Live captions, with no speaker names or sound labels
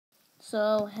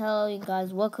So, hello you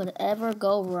guys, what could ever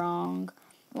go wrong?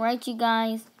 Right, you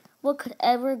guys? What could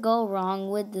ever go wrong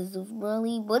with this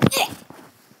really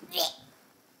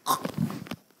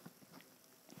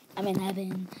I'm in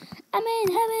heaven. I'm in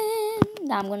heaven.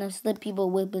 Now I'm gonna slip people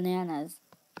with bananas.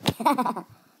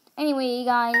 Anyway, you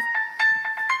guys,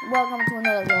 welcome to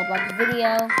another Roblox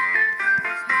video.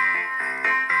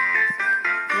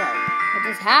 Whoa, what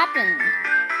just happened?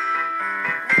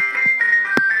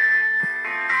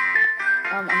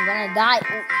 I'm gonna die.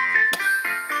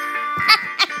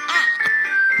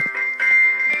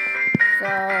 So,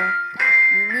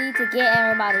 you need to get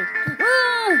everybody.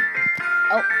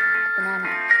 Oh, banana.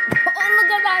 Oh,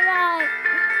 look at that guy.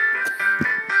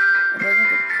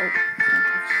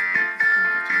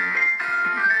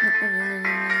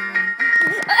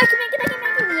 I can make it,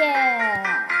 yeah.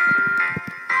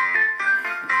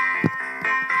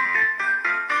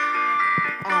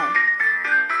 Ow.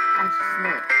 I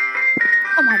slipped.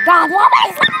 Oh my god, what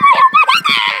is that?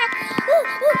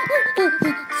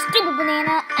 Stupid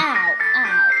banana. Ow,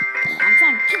 ow. I'm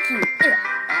trying to kick you.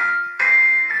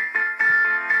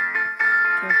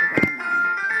 Careful,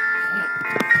 banana.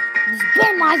 There's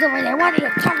grandma's over there. What are you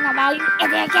talking about, you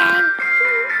idiot game?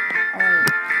 Alright.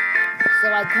 So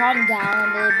I calmed down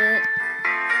a little bit.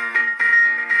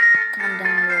 Calm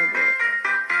down a little bit.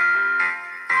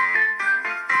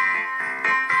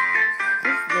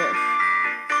 What's this?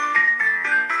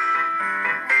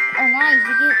 Oh, nice.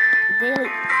 You get daily.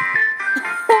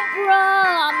 Oh, bro.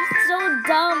 I'm so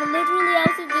dumb. Literally, I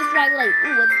was just distracted. Like,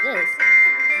 ooh, what's this?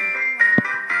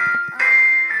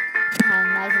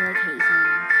 Nice vacation.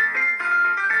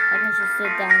 I can just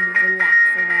sit down and relax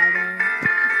about it.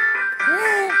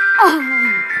 Oh,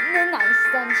 the nice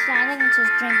sunshine. I'm gonna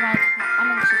just drink my.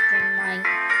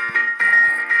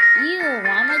 Ew,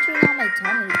 why am I turning on my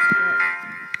tummy? It's gross.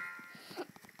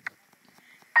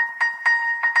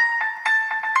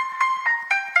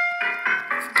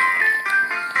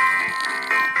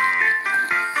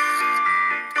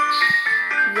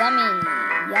 Yummy,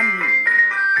 yummy.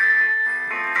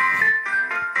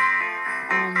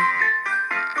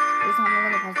 This time I'm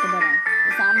gonna press the button.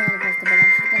 I'm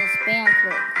just gonna spam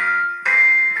click.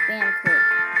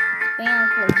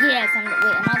 Yes, wait,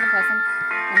 am I the person?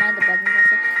 Am I the button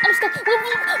presser? I'm stuck. Whoa,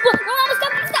 no, I'm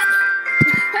stuck.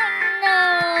 No.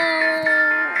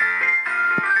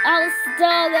 I was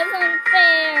stuck. That's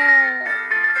unfair.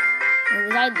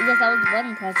 Yes, I was the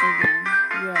button presser again.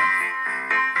 Yes.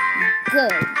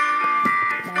 Good.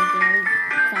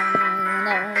 I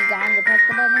only got to press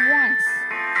the button once.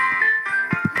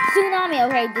 Tsunami.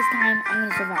 Okay, this time I'm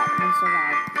gonna survive.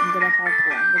 I'm gonna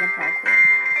parkour.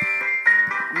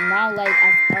 I'm not like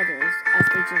as others, as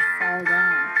they just fall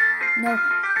down. No.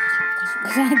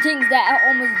 Because I jinxed that. I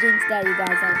almost jinxed that, you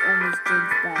guys.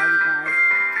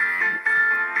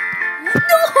 No!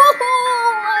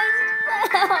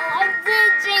 I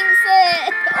did jinx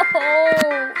it!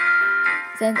 Oh!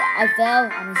 Since I fell, I'm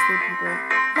gonna sleep people.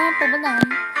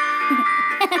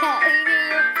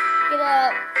 Get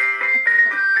up.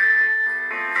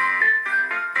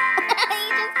 You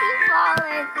just keep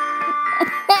falling.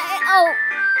 Oh!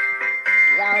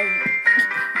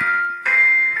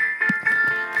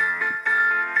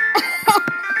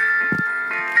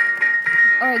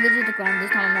 Alright, this is the ground.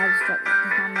 This time I'm not distracted.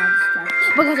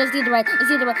 Because I see the right.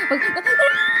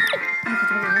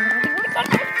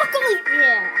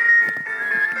 Yeah.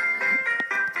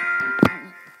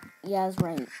 Yeah, that's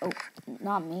right. Oh,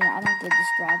 not me. I don't get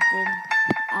distracted.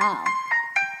 Ow.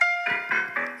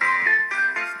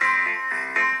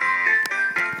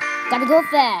 Gotta go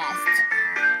fast.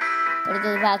 Gotta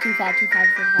go too faster.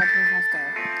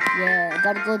 Yeah,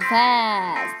 gotta go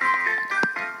fast.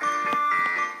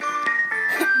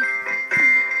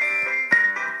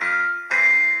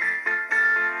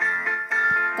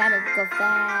 Gotta go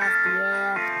fast,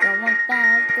 yeah. Going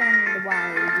fast, going the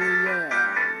wide, yeah.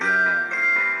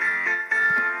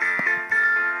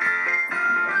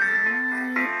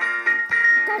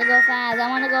 Gotta go fast. I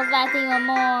wanna go fast even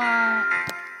more.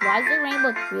 Why is the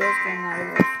rainbow trails going out of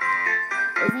this?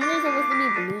 Isn't there supposed to be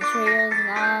blue trails,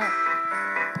 not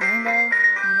rainbow?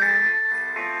 You know?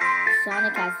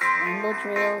 Sonic has rainbow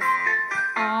trails.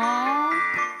 Aww.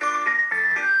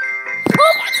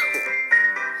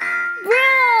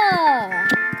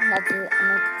 That's it.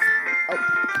 Oh,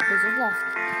 they just left.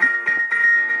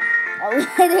 Oh,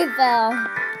 they fell.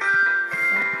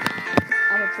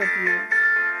 I'm gonna trip you.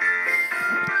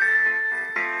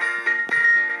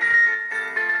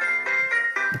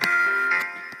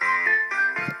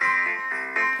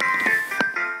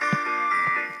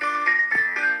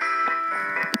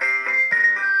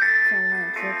 So I'm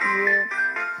gonna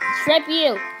trip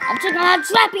you. I'm just gonna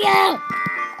trap you!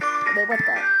 Wait, what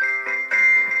the?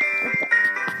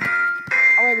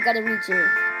 Oh wait, we gotta reach it.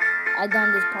 I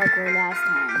done this parkour last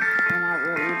time. Well, not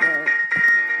really, but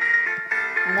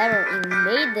I never even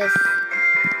made this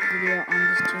video on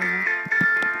this channel.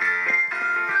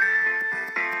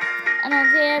 I don't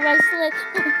care if I slip.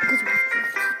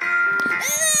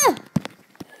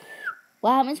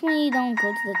 What happens when you don't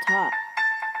go to the top?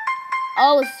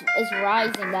 Oh, it's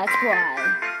rising, that's why.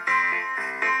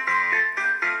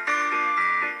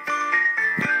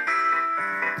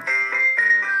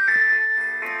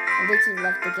 I literally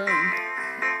left the game.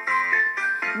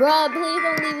 Bruh, please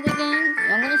don't leave the game.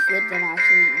 I'm gonna slip them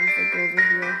actually. Once they go over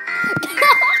here.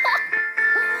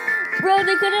 Bro,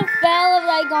 they could have fell if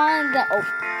I gone the. Oh,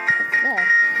 what's that?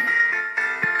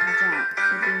 Watch out.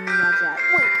 Watch out.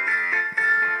 Wait.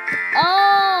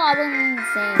 Oh, I wasn't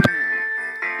saying it.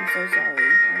 I'm so sorry,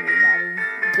 everybody.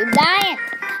 I keep dying.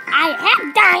 I am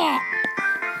dying.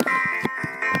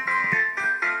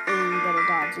 Ooh, you better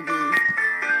dodge these.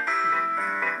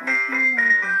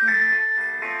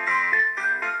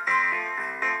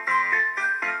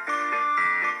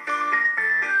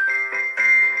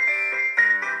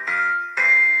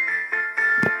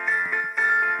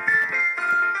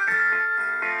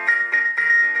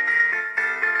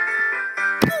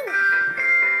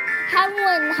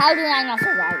 How did I not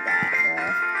survive that, bro?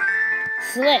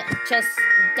 Slip, just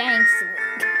dang slip.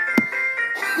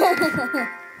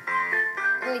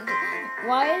 Wait,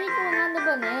 why are they going on the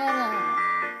banana?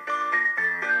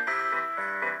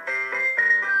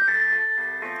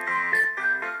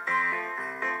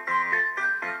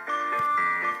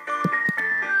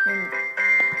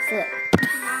 Slip.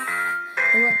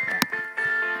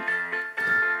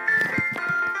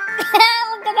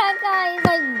 Look at that guy, he's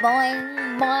like boing,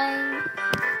 boing.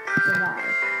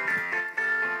 Survive.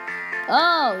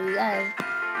 Oh, you guys.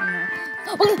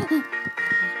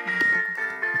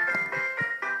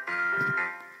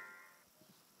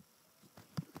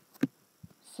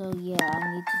 So yeah, I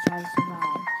need to try to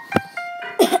survive.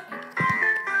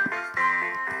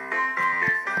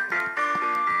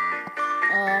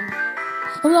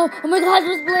 Oh no! Oh my gosh,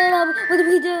 we're split up! What did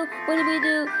we do? What did we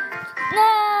do? No!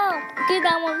 Get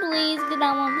that one, please! Get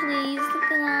that one, please!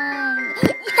 Come on!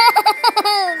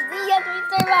 Yes! Yes, we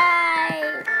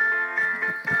survived!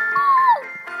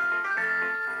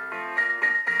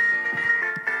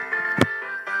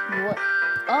 What?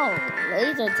 Oh,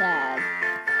 laser tag.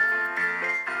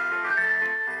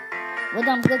 What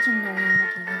I'm glitching now.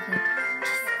 Okay.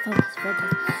 Just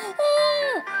focus.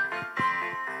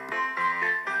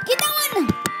 Get that one!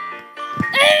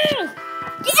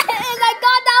 Yes, I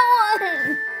got that one!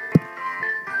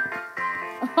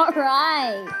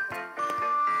 Alright.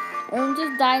 I'm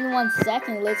just dying in 1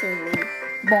 second, literally.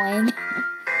 Boing.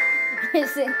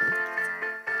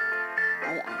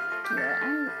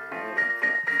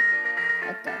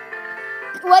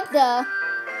 What the?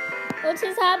 What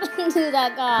just happened to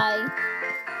that guy?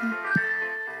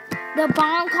 The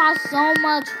bomb costs so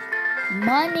much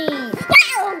money.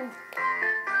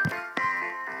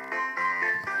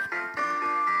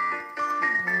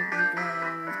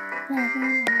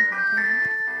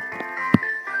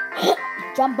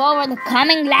 Jump over the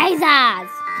coming lasers.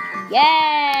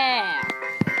 Yeah.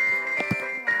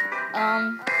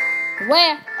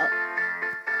 Where? Oh.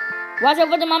 Watch out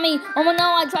for the mommy. Oh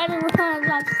no, I tried to run as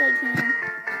fast as I can.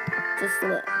 Just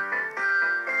slip.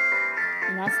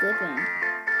 I'm not slipping.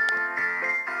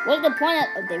 What's the point of...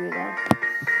 Oh, there we go.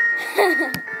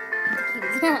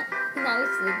 Now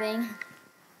he's sleeping.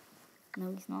 No,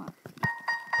 he's not.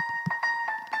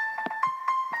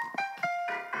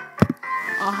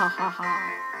 Ah ha ha ha.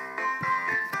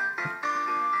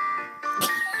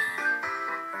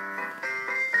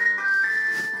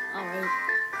 Alright.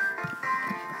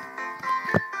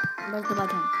 Where's the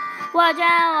button? Watch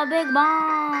out, a big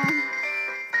bomb!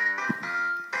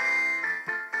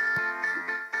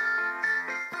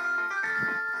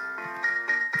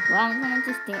 Well, I'm gonna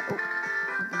just stay. Oh,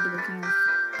 I can do the chance.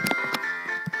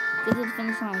 Get to the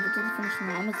finish line. I'm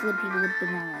gonna slip people with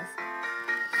bananas.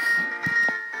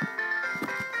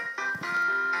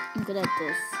 I'm good at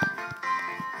this.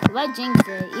 If I jinx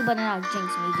it, you better not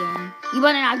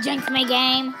jinx me,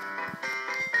 game.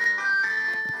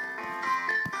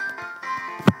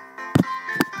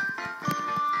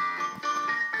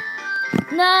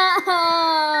 No!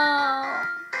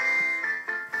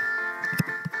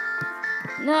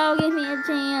 No, give me a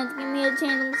chance.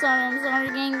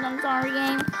 I'm sorry,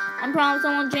 game. I promise I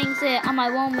won't jinx it. I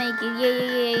won't make it.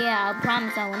 Yeah. I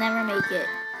promise I will never make it.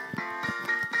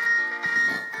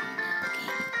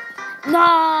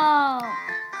 No!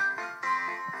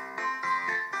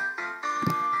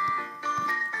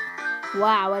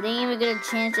 Wow, I didn't even get a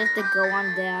chance just to go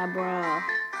on there, bro.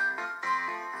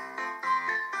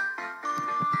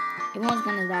 Everyone's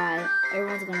gonna die.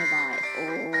 Everyone's gonna die.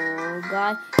 Oh,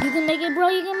 God. You can make it, bro.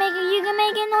 You can make it. You can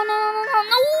make it. No, no, no, no,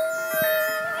 no.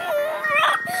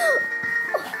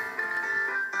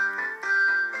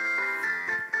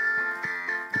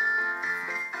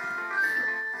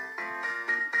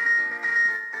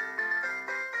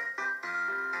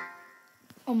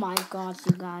 Oh, my gosh,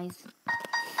 you guys.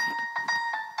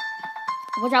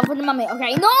 Watch out for the mummy.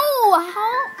 Okay, no!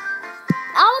 How?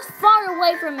 I was far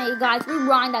away from it, guys.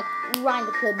 Rewind the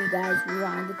clip, you guys.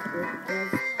 Rewind the clip,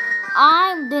 because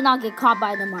I did not get caught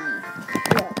by the mummy.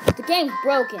 Look, the game's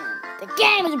broken. The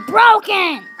game is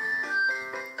broken!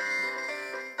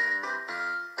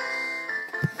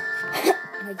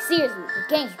 Like, seriously, the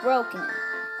game's broken.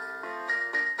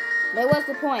 Like, what's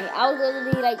the point? I was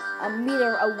literally, like, a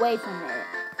meter away from it.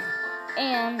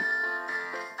 And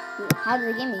how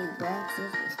did they get me, bro?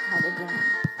 Seriously, how did they get me?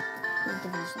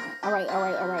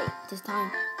 Alright. This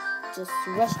time, just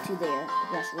rush to there.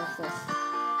 Rush.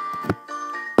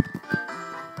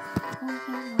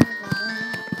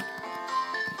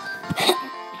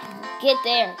 Get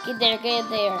there.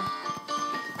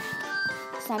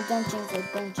 Stop, don't jinx it.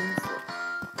 Just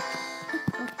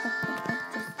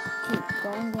keep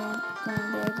going there.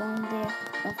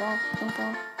 Don't fall.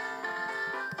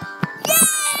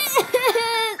 Yes!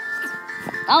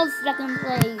 I was second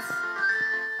place.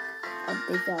 Oh,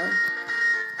 they fell.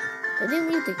 They didn't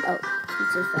really think. Oh, he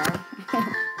just fell.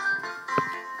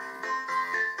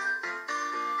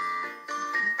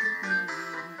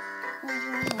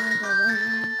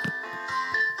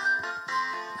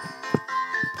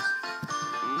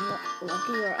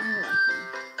 Lucky or unlucky?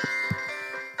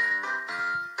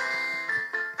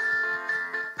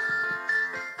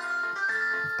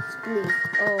 Please.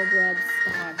 Oh, bro, this is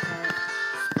the hard part.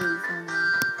 Please, oh no.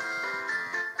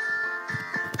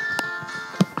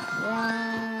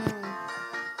 Run.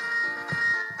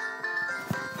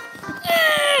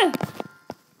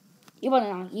 You better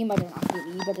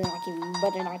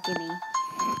not get me.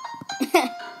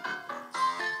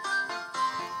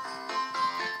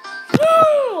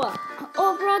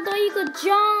 Oh, bro, I thought you could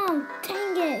jump.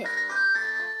 Dang it.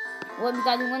 Well,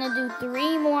 guys, we're going to do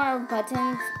 3 more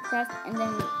buttons pressed, and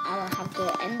then I will have to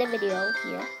end the video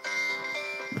here.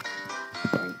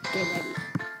 Get ready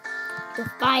to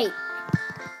fight.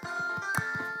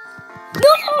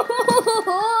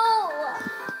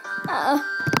 No!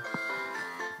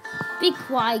 Be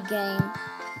quiet, game.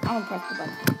 I'm going to press the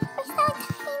button.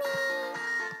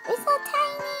 It's so tiny.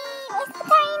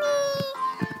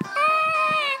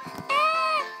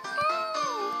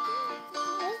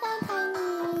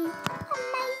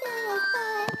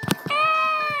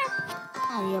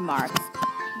 On your marks.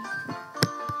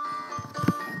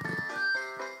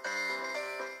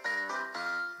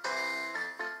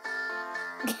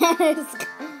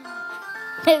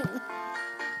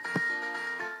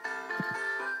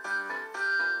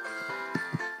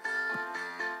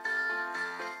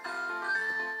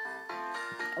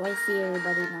 Oh, I see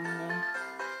everybody down there.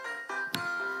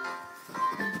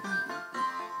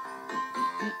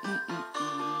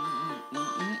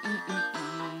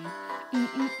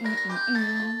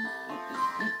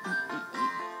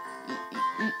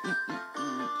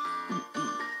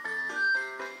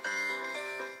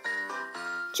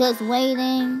 Just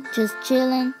waiting, just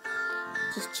chilling.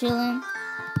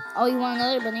 Oh, you want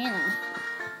another banana?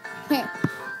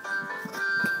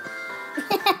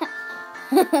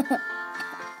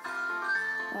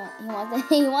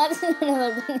 He wants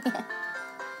another banana.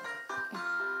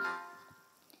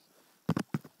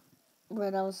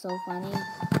 Bro, that was so funny.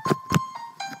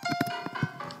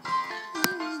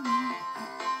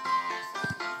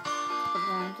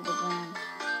 To the ground.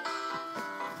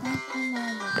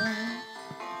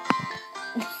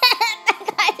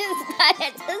 I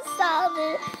just saw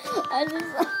it. I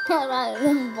just saw that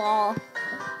ball.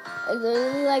 It's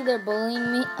literally like they're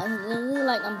bullying me. I'm literally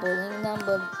like I'm bullying them,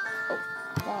 but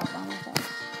oh,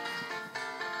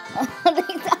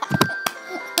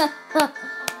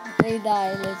 they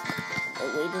died. Wait,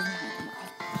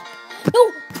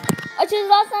 no! I just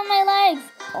lost on my legs.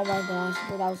 Oh my gosh,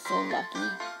 but I was so lucky.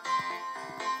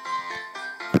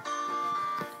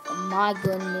 Oh my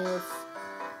goodness.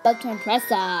 Button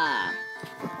presser.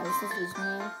 This is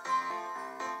man.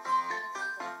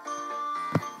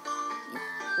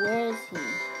 Where is he?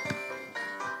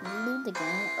 Leave the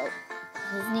game. Oh,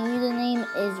 his username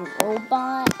is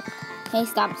Robot. Hey,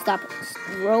 stop.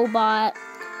 Robot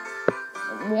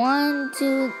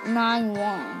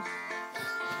 1291.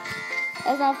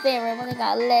 That's not fair. Everyone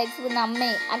got legs, but not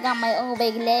me. I got my own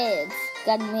big legs.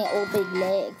 Got me all big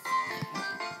legs.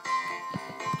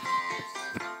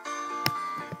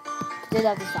 To the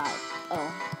other side.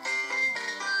 Oh.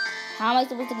 How am I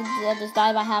supposed to get to the other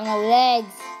side if I have no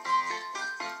legs?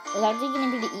 It's actually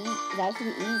gonna be it's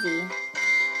actually easy.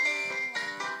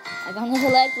 I got no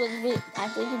legs, but it's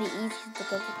actually gonna be easy to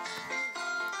go to.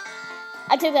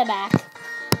 I took that back.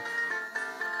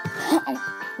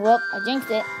 Well, I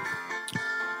jinxed it.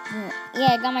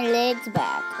 Yeah, I got my legs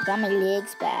back.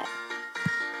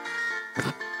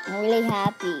 I'm really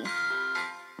happy.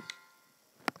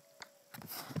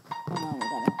 Oh no, we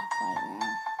gotta fight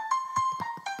now.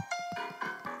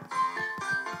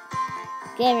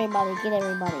 Get everybody.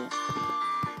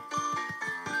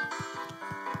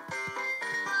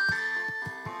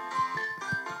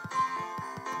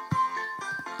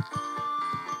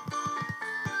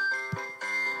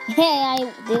 Hey,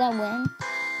 did I win?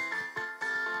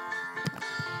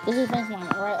 This is the first one.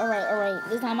 Alright.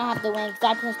 This time I have to win because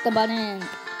I pressed the button.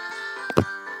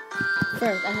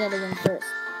 First, I gotta win first.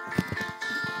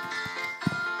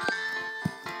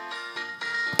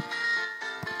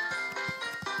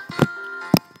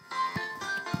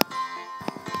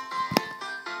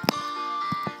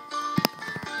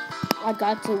 I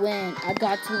got to win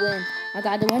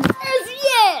first,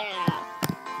 yeah!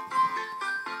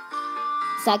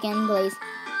 Second place.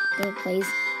 Third place.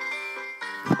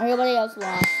 Everybody else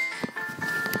lost.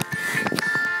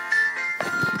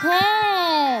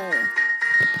 Hey!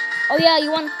 Oh yeah,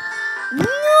 you want...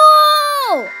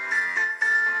 No!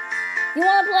 You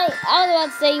want to play... I was about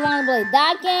to say you want to play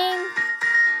that game?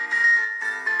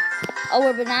 Oh,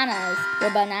 we're bananas.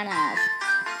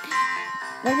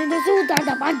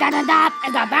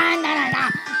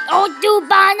 Oh, do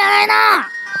banana!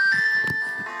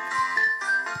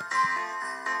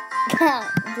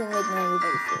 To make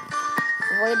everybody sick.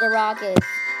 Avoid the rockets.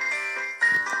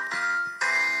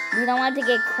 We don't want to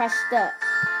get crushed up.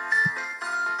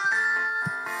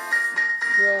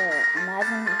 Yeah,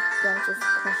 imagine them just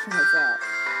crushing us up.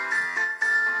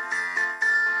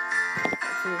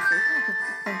 Seriously.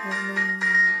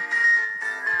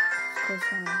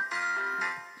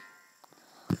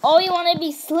 Oh, you want to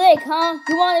be slick, huh?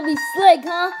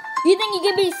 You think you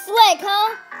can be slick,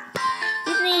 huh?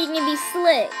 You think you can be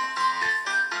slick?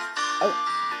 Oh.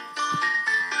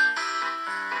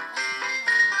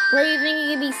 Bro, you think you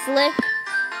can be slick?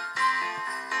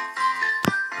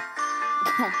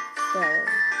 So.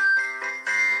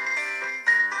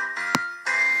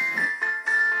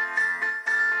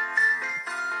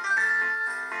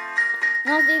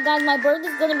 Honestly, guys, my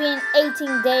birthday's gonna be in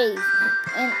 18 days,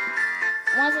 and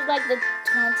once it's like the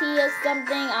 20th or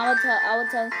something, I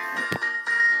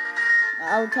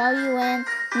will tell you when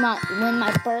my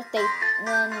birthday,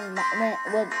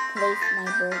 what place my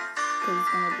birthday's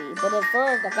gonna be. But at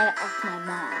first, I gotta ask my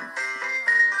mom.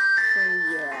 So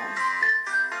yeah.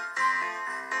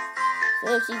 So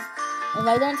if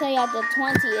I don't tell you at the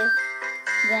 20th,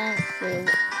 then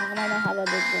how come I don't have a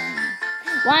big banana?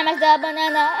 Why am I still a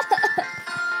banana?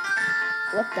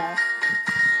 What the?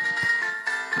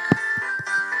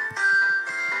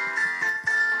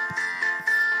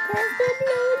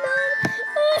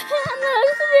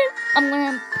 I'm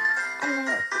gonna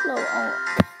blow out.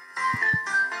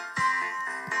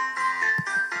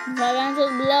 I'm going to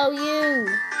blow you.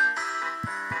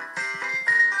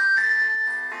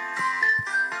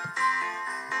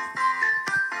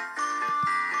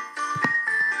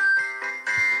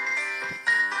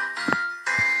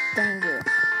 Thank you.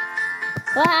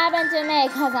 What happened to me?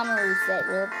 Because I'm gonna reset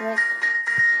real quick.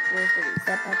 Where's the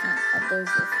reset button? Oh, there's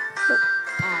this. Oh,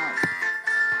 ow.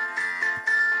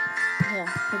 Here,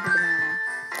 take the banana.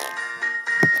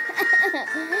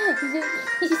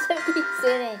 She's so keep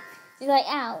sitting. She's like,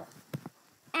 ow.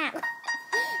 Ow.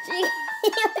 She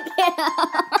can't get up.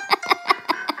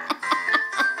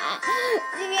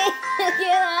 She can't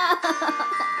get up.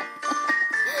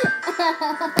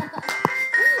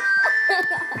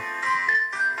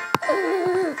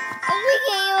 She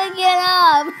can't even get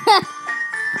up.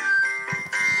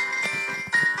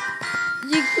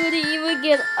 She couldn't even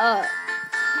get up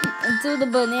until the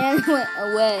banana went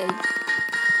away.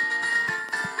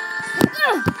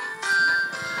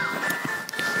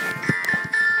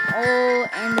 Oh,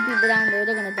 and the people down there,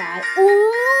 they're gonna die.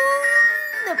 Ooh!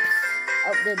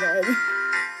 Oh, they're dead.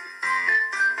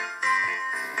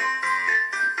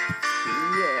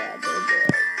 Yeah, they're dead.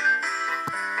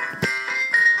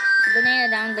 Banana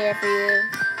down there for you.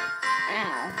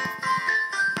 Ow.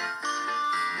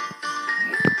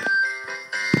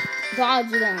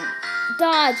 Dodge them.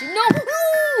 Dodge. No!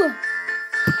 Ooh!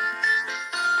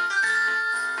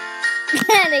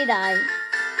 They died.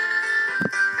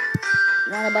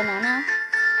 You want a banana?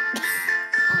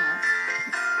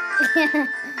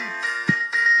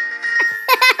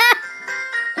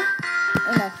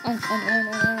 Oh no.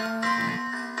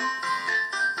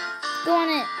 Go on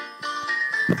it.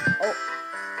 Oh.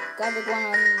 Gotta go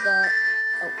on the...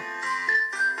 Oh.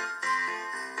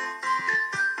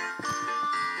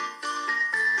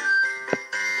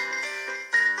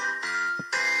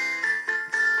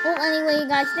 Well, anyway,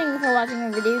 guys, thank you for watching our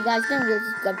video. Guys, don't forget to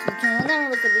subscribe to the channel. Never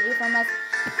miss a video from us.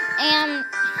 And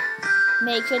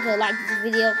make sure to like this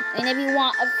video. And if you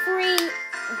want a free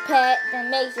pet, then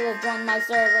make sure to join my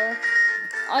server.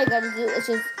 All you gotta do is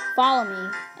just follow me.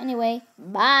 Anyway,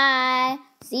 bye.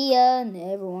 See ya.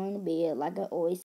 Never want to be like I always